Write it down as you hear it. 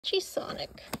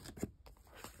Sonic.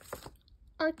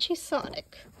 Archie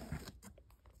Sonic.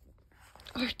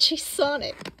 Archie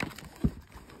Sonic.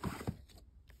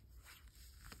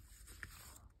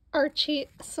 Archie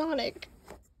Sonic.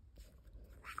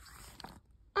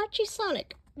 Archie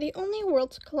Sonic, the only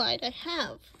worlds collide I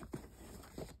have.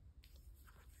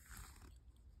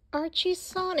 Archie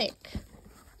Sonic.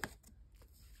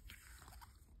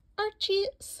 Archie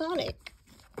Sonic.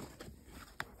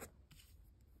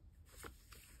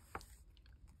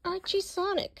 Archie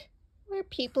Sonic, where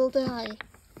people die,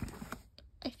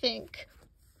 I think.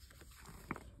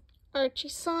 Archie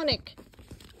Sonic.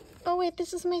 Oh wait,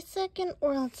 this is my second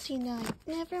Worlds Unite.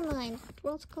 Never mind.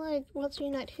 Worlds Collide, Worlds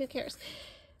Unite, who cares?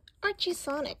 Archie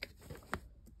Sonic.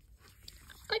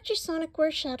 Archie Sonic,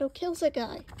 where Shadow kills a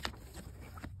guy.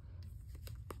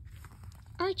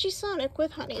 Archie Sonic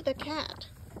with Honey the Cat.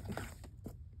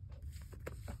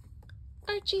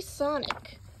 Archie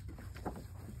Sonic.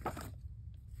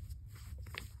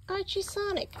 Archie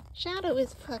Sonic, Shadow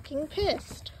is fucking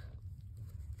pissed.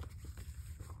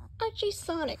 Archie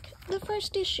Sonic, the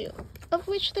first issue, of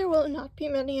which there will not be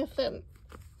many of them.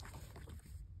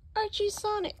 Archie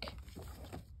Sonic.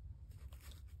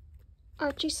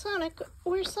 Archie Sonic,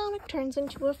 where Sonic turns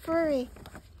into a furry.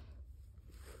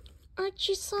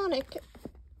 Archie Sonic,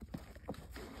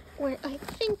 where I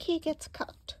think he gets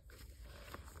cut.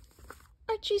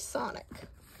 Archie Sonic.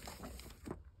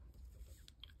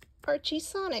 Archie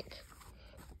Sonic.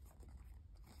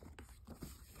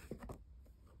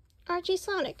 Archie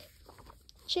Sonic.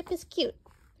 Chip is cute.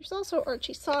 There's also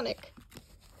Archie Sonic.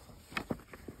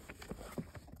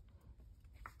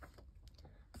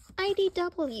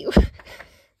 IDW.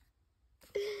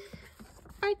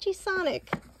 Archie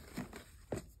Sonic.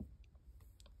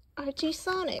 Archie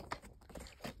Sonic.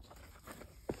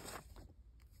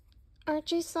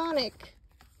 Archie Sonic.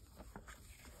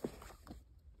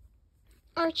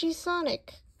 Archie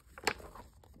Sonic.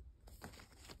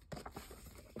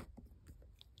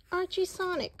 Archie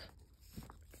Sonic.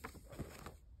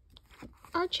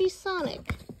 Archie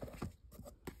Sonic.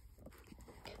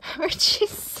 Archie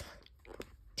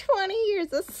 20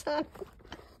 years of sun.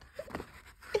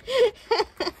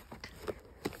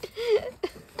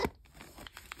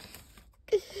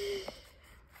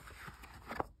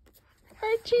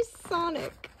 Archie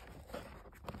Sonic.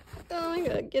 Oh my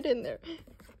god, get in there.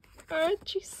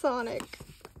 Archie Sonic.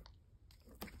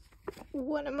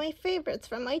 One of my favorites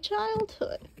from my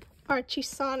childhood. Archie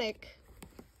Sonic.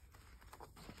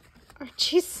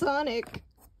 Archie Sonic.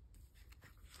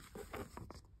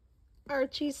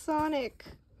 Archie Sonic.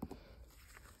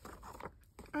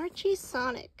 Archie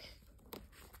Sonic.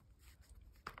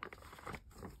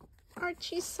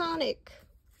 Archie Sonic.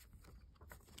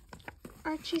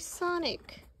 Archie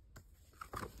Sonic.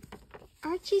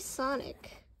 Archie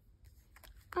Sonic.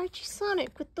 Archie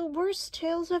Sonic with the worst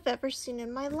tails I've ever seen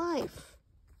in my life.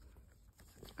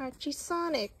 Archie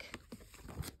Sonic.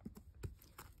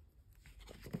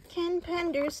 Ken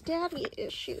Pender's daddy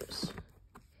issues.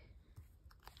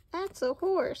 That's a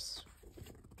horse.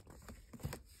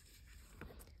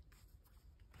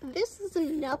 This is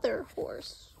another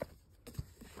horse.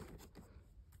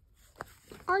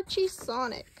 Archie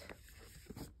Sonic.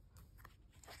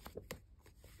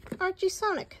 Archie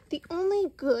Sonic, the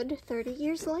only good 30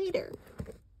 years later.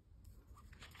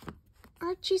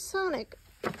 Archie Sonic,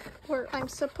 where I'm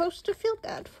supposed to feel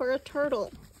bad for a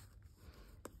turtle.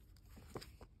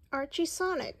 Archie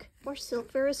Sonic, where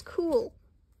Silver is cool.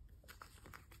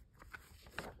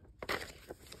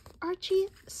 Archie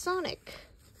Sonic.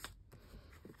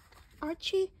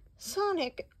 Archie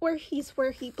Sonic, where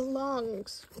he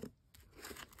belongs.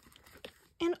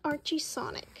 And Archie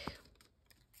Sonic.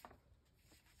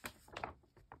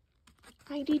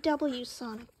 IDW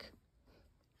Sonic.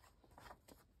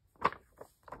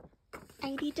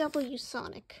 IDW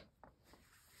Sonic.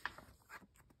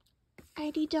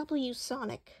 IDW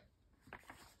Sonic.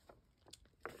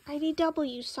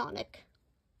 IDW Sonic.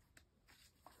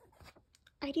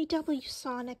 IDW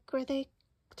Sonic, where they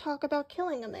talk about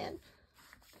killing a man.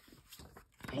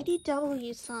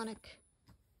 IDW Sonic.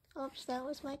 Oops, that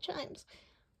was my chimes.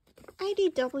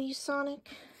 IDW Sonic.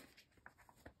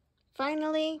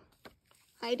 Finally,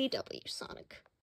 IDW Sonic.